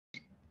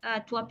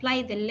to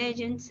apply the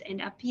legends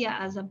and appear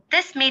as a...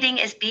 This meeting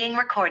is being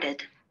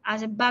recorded.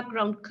 ...as a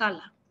background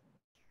color.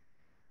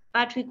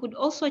 But we could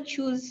also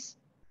choose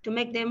to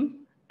make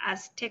them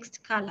as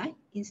text color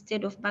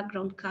instead of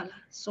background color.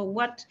 So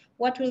what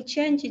will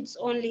change, it's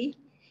only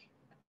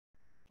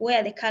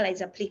where the color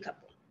is applicable.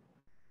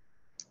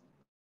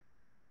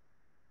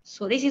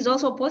 So this is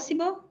also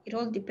possible. It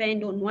all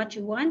depends on what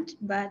you want,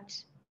 but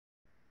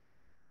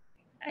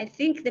I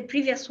think the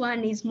previous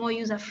one is more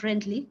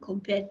user-friendly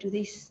compared to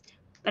this.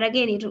 But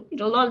again,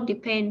 it'll all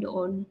depend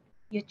on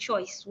your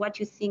choice, what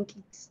you think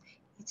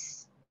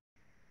it's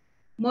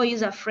more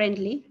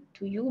user-friendly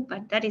to you,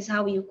 but that is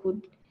how you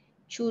could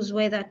choose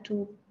whether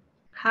to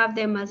have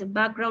them as a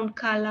background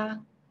color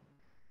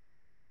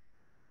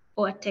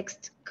or a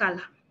text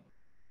color.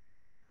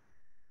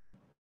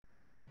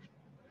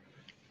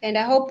 And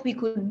I hope we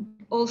could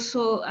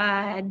also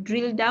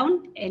drill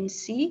down and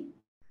see.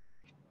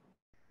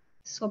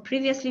 So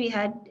previously we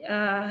had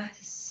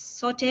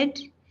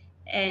sorted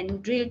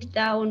and drilled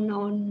down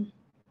on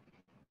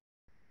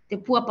the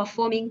poor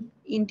performing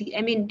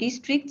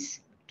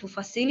districts to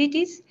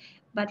facilities,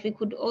 but we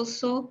could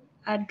also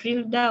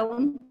drill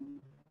down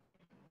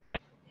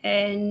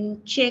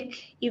and check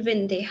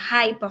even the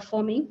high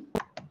performing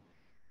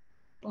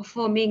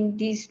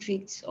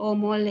districts, or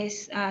more or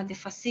less the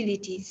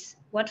facilities.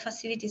 What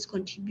facilities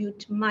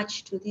contribute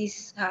much to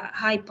this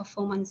high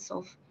performance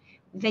of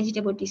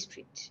vegetable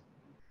district?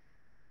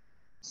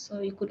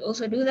 So you could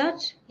also do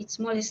that. It's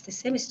more or less the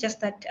same. It's just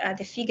that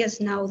the figures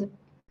now,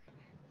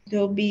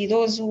 there'll be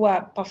those who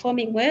are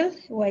performing well,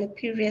 while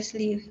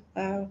previously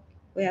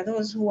were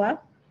those who are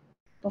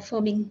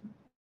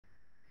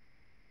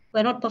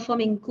not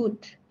performing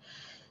good.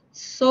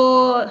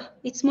 So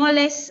it's more or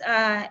less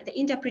the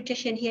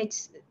interpretation here,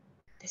 it's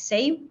the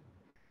same.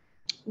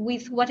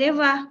 With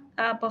whatever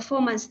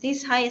performance,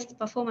 this highest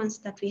performance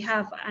that we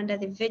have under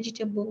the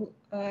vegetable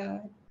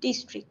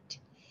district,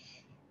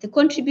 the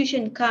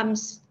contribution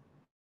comes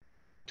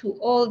to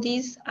all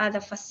these other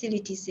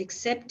facilities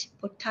except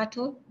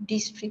Potato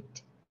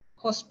District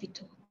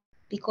Hospital,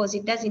 because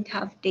it doesn't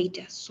have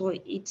data, so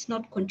it's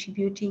not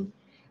contributing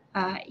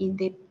in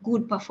the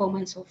good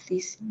performance of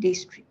this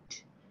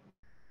district.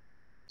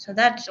 So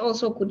that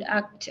also could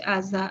act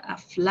as a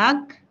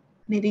flag.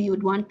 Maybe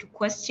you'd want to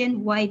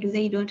question, why do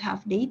they don't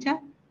have data?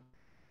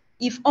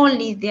 If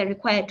only they're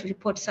required to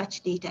report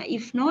such data.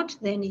 If not,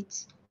 then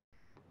it's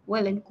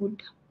well and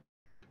good.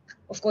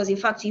 Of course, in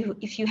fact,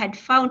 if you had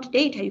found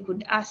data, you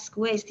could ask,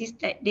 where is this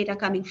data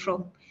coming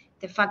from?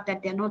 The fact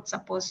that they're not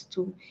supposed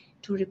to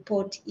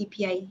report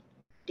EPI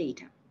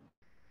data.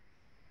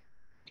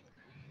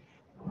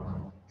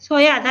 So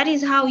yeah, that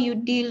is how you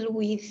deal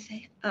with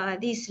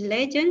these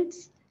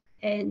legends.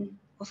 And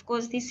of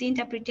course, this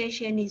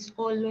interpretation is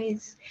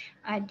always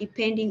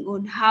depending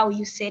on how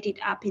you set it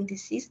up in the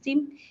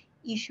system.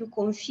 If you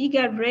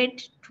configure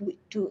red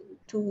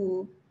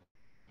to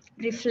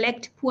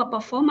reflect poor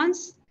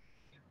performance,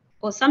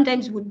 or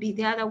sometimes would be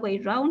the other way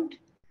around.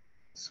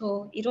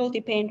 So it all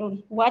depends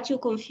on what you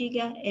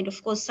configure, and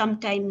of course,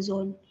 sometimes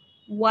on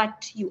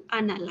what you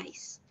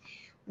analyze.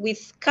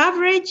 With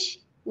coverage,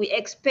 we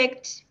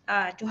expect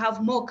to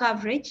have more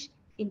coverage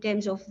in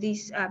terms of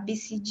this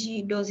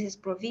BCG doses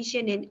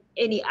provision and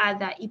any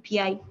other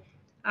EPI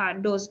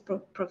dose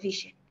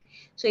provision.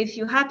 So if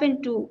you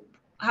happen to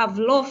have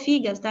low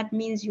figures, that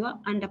means you are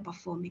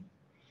underperforming.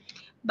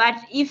 But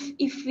if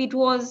it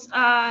was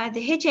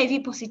the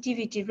HIV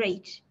positivity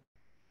rate,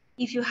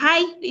 if you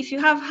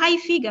have high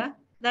figure,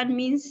 that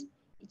means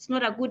it's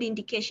not a good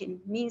indication.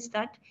 It means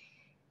that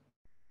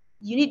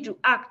you need to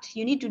act,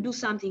 you need to do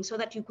something so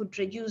that you could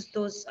reduce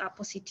those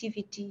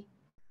positivity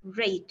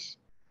rate.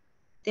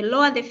 The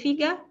lower the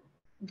figure,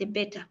 the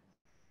better.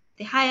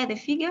 The higher the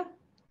figure,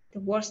 the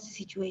worse the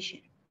situation.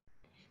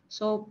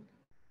 So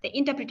the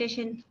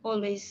interpretation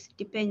always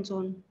depends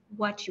on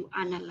what you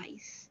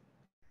analyze.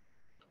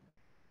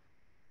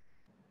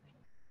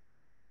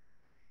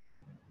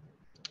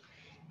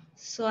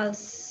 So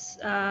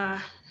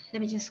let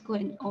me just go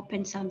and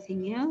open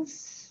something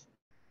else.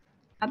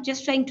 I'm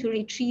just trying to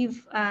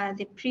retrieve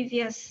the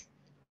previous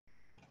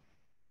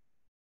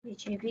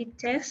HIV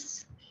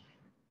tests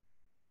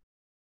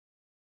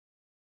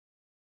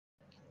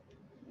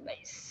by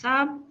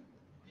sub.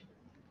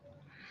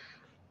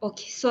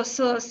 Okay, so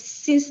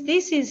since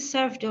this is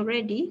served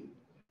already,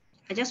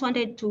 I just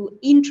wanted to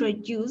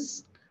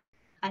introduce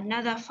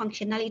another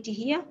functionality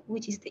here,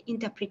 which is the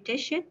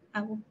interpretation.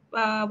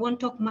 I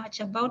won't talk much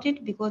about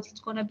it because it's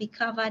going to be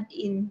covered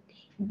in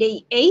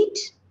day 8.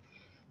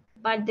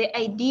 But the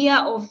idea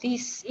of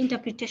this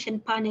interpretation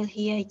panel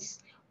here is,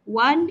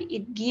 one,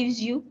 it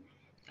gives you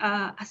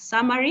a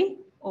summary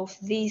of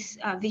this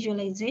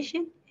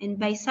visualization. And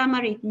by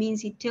summary, it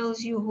means it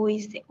tells you who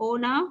is the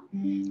owner,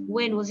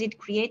 when was it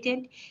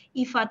created,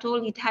 if at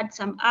all it had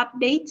some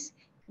updates,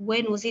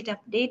 when was it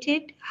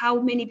updated, how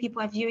many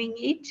people are viewing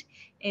it,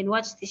 and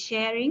what's the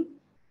sharing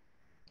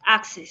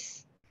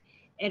access.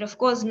 And of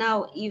course,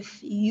 now, if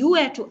you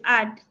were to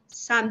add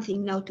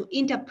something now to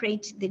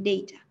interpret the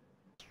data,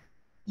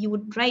 you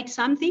would write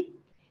something.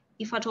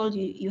 if at all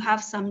you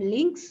have some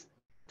links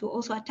to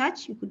also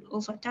attach, you could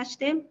also attach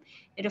them.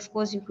 And of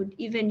course, you could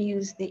even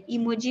use the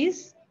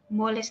emojis,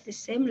 more or less the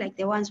same like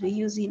the ones we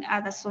use in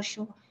other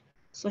social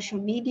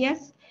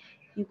medias.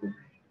 You could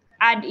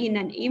add in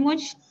an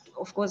emoji.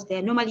 Of course,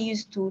 they're normally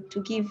used to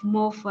give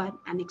more of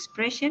an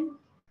expression.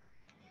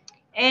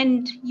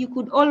 And you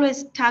could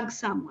always tag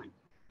someone.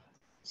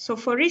 So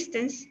for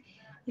instance,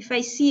 if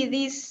I see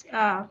this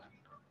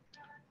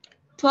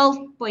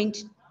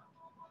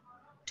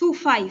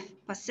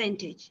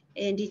 12.25%,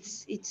 and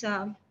it's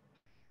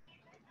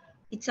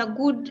a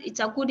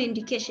good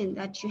indication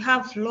that you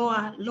have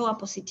lower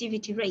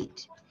positivity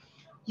rate,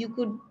 you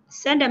could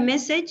send a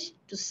message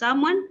to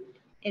someone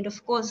and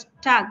of course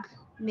tag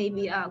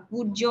maybe a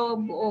good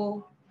job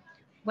or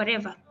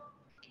whatever.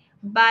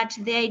 But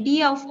the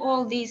idea of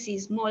all this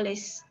is more or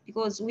less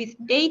because with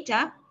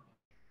data,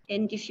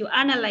 and if you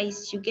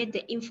analyze, you get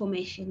the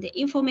information. The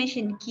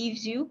information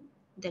gives you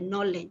the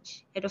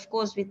knowledge. And of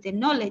course, with the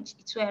knowledge,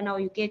 it's where now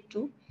you get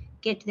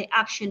the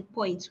action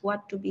points,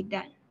 what to be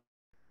done.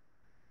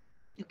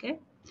 Okay,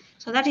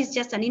 so that is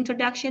just an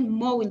introduction.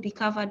 More will be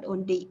covered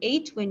on day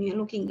 8 when you're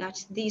looking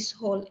at this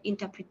whole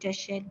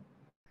interpretation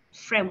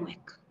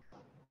framework.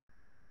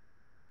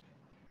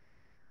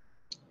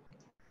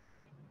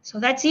 So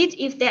that's it.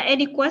 If there are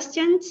any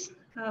questions,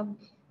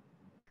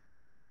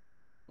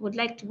 would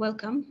like to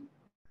welcome.